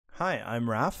Hi, I'm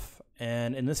Raf,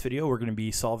 and in this video we're going to be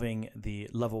solving the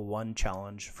level 1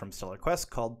 challenge from Stellar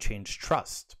Quest called Change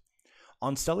Trust.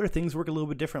 On Stellar, things work a little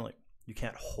bit differently. You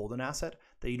can't hold an asset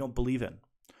that you don't believe in.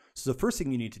 So the first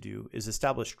thing you need to do is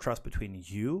establish trust between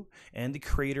you and the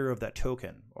creator of that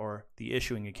token or the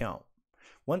issuing account.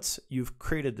 Once you've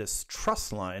created this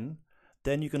trust line,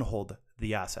 then you can hold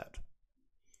the asset.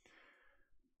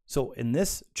 So in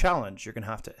this challenge, you're going to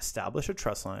have to establish a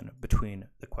trust line between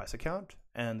the Quest account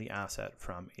and the asset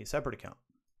from a separate account.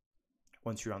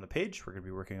 Once you're on the page, we're going to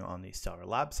be working on the Stellar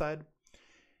Lab side.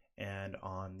 And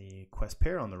on the Quest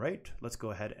pair on the right, let's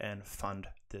go ahead and fund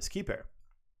this key pair.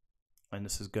 And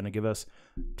this is going to give us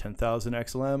 10,000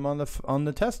 XLM on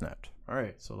the testnet. All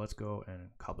right, so let's go and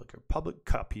copy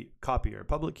our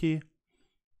public key.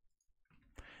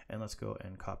 And let's go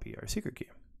and copy our secret key.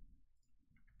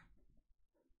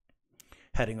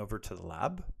 Heading over to the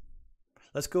lab,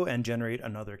 let's go and generate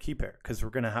another key pair because we're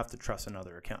going to have to trust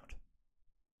another account.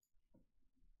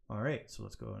 All right, so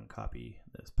let's go and copy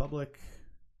this public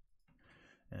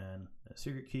and the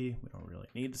secret key. We don't really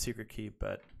need the secret key,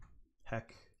 but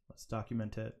heck, let's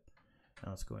document it.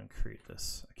 Now let's go and create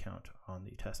this account on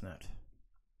the testnet.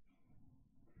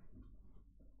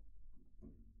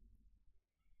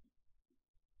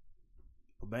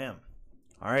 Bam.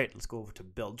 All right, let's go over to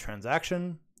build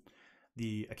transaction.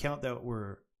 The account that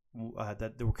we're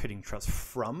creating trust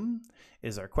from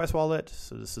is our Quest wallet.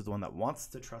 So this is the one that wants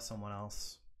to trust someone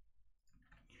else.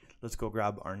 Let's go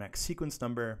grab our next sequence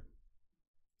number.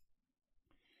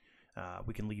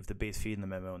 We can leave the base feed and the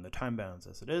memo and the time bounds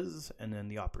as it is. And then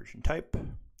the operation type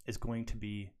is going to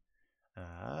be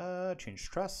change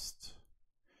trust.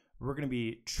 We're going to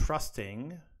be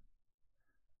trusting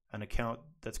an account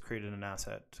that's created an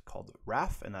asset called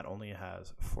RAF, and that only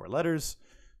has 4 letters.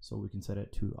 So we can set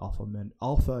it to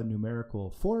alpha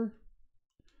numerical 4.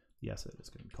 The asset is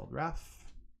going to be called RAF.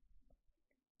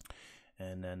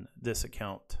 And then this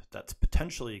account that's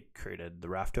potentially created the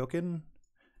RAF token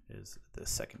is the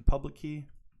second public key.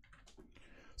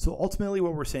 So ultimately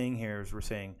what we're saying here is we're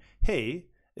saying, hey,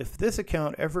 if this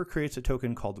account ever creates a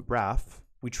token called RAF,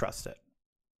 we trust it.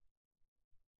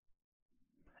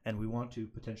 And we want to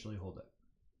potentially hold it.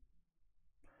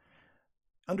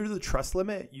 Under the trust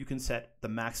limit, you can set the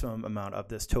maximum amount of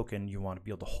this token you want to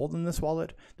be able to hold in this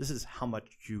wallet. This is how much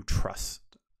you trust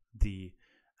the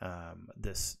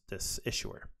this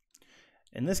issuer.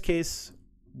 In this case,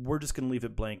 we're just going to leave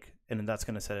it blank, and then that's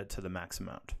going to set it to the max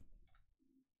amount.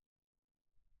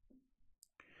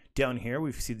 Down here,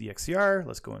 we see the XCR.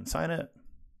 Let's go and sign it.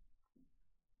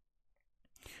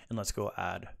 And let's go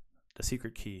add the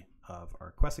secret key of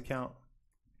our Quest account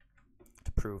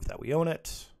to prove that we own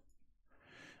it.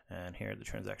 And here the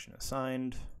transaction is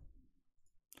signed.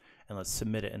 And let's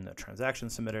submit it in the transaction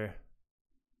submitter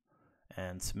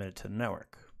and submit it to the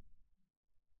network.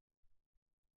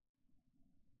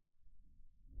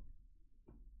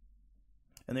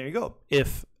 And there you go.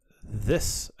 If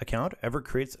this account ever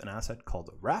creates an asset called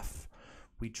RAF,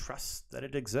 we trust that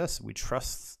it exists. We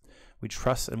trust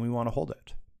and we want to hold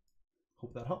it.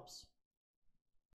 Hope that helps.